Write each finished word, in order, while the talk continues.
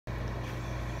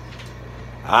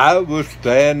I was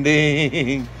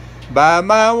standing by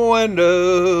my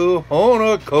window on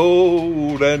a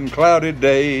cold and cloudy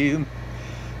day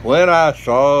when I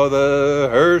saw the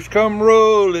hearse come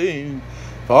rolling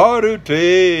for to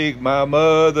take my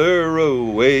mother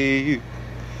away.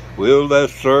 Will the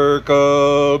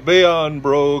circle be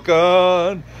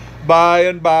unbroken by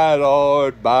and by,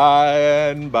 Lord, by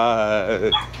and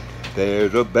by?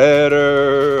 There's a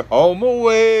better home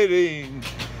awaiting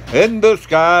in the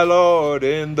sky, Lord,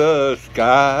 in the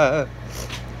sky.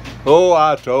 Oh,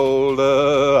 I told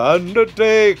the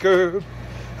undertaker,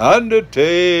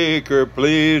 undertaker,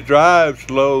 please drive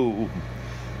slow,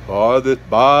 for this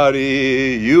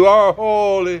body you are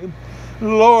holding,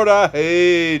 Lord, I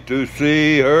hate to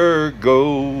see her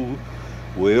go.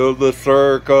 Will the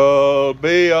circle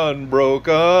be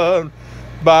unbroken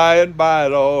by and by,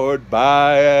 Lord,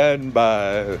 by and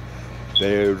by?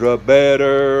 There's a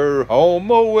better home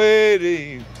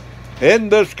awaiting in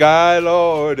the sky,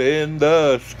 Lord, in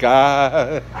the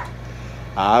sky.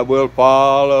 I will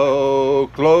follow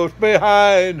close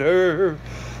behind her,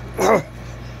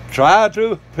 try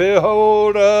to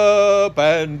hold up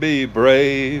and be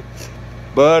brave,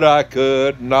 but I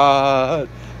could not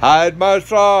hide my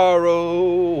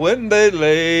sorrow when they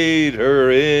laid her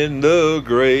in the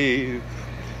grave.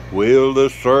 Will the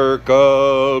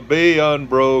circle be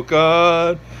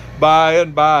unbroken by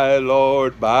and by,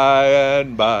 Lord, by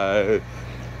and by?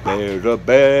 There's a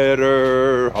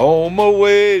better home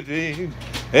awaiting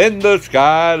in the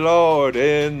sky, Lord,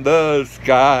 in the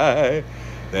sky.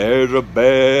 There's a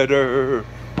better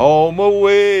home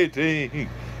awaiting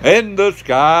in the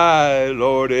sky,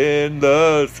 Lord, in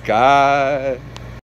the sky.